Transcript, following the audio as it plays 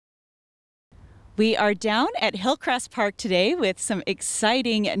We are down at Hillcrest Park today with some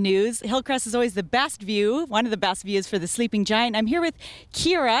exciting news. Hillcrest is always the best view, one of the best views for the sleeping giant. I'm here with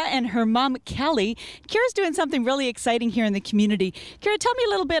Keira and her mom, Kelly. Keira's doing something really exciting here in the community. Keira, tell me a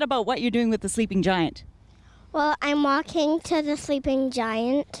little bit about what you're doing with the sleeping giant. Well, I'm walking to the sleeping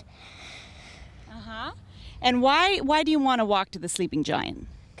giant. And why do you want to walk to the sleeping giant?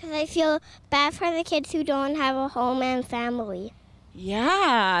 Because I feel bad for the kids who don't have a home and family.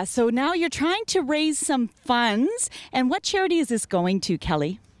 Yeah, so now you're trying to raise some funds. And what charity is this going to,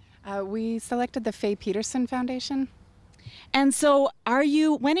 Kelly? We selected the Faye Peterson Foundation. And so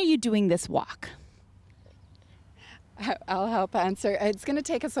when are you doing this walk? I'll help answer. It's going to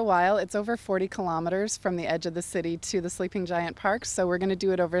take us a while. It's over 40 kilometers from the edge of the city to the Sleeping Giant Park, so we're going to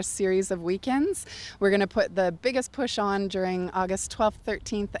do it over a series of weekends. We're going to put the biggest push on during August 12th,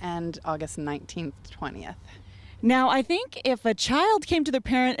 13th, and August 19th, 20th. Now, I think if a child came to their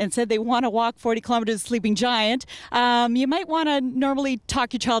parent and said they want to walk 40 kilometers to the Sleeping Giant, you might want to normally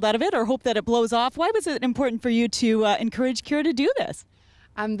talk your child out of it or hope that it blows off. Why was it important for you to encourage Keira to do this?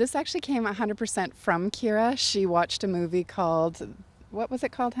 This actually came 100% from Keira. She watched a movie called, what was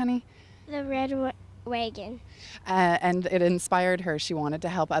it called, honey? The Red Wagon. And it inspired her. She wanted to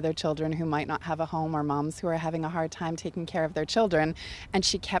help other children who might not have a home or moms who are having a hard time taking care of their children. And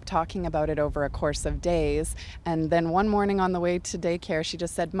she kept talking about it over a course of days. And then one morning on the way to daycare, she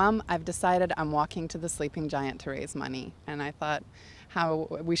just said, "Mom, I've decided I'm walking to the Sleeping Giant to raise money." And I thought how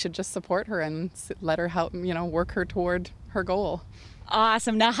we should just support her and let her help, work her toward her goal.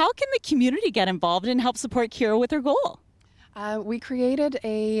 Awesome. Now, how can the community get involved and help support Keira with her goal? We created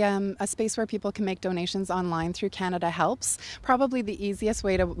a space where people can make donations online through Canada Helps. Probably the easiest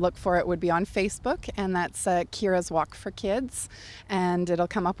way to look for it would be on Facebook, and that's Keira's Walk for Kids. And it'll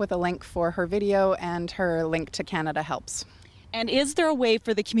come up with a link for her video and her link to Canada Helps. And is there a way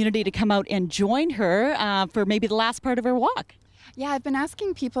for the community to come out and join her for maybe the last part of her walk? Yeah, I've been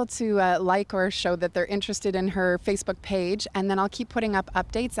asking people to like or show that they're interested in her Facebook page, and then I'll keep putting up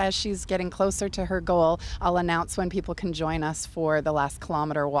updates as she's getting closer to her goal. I'll announce when people can join us for the last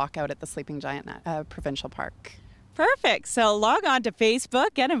kilometer walk out at the Sleeping Giant Provincial Park. Perfect. So log on to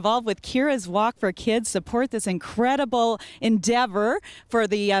Facebook, get involved with Keira's Walk for Kids, support this incredible endeavor for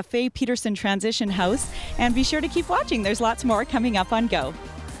the Faye Peterson Transition House, and be sure to keep watching. There's lots more coming up on Go.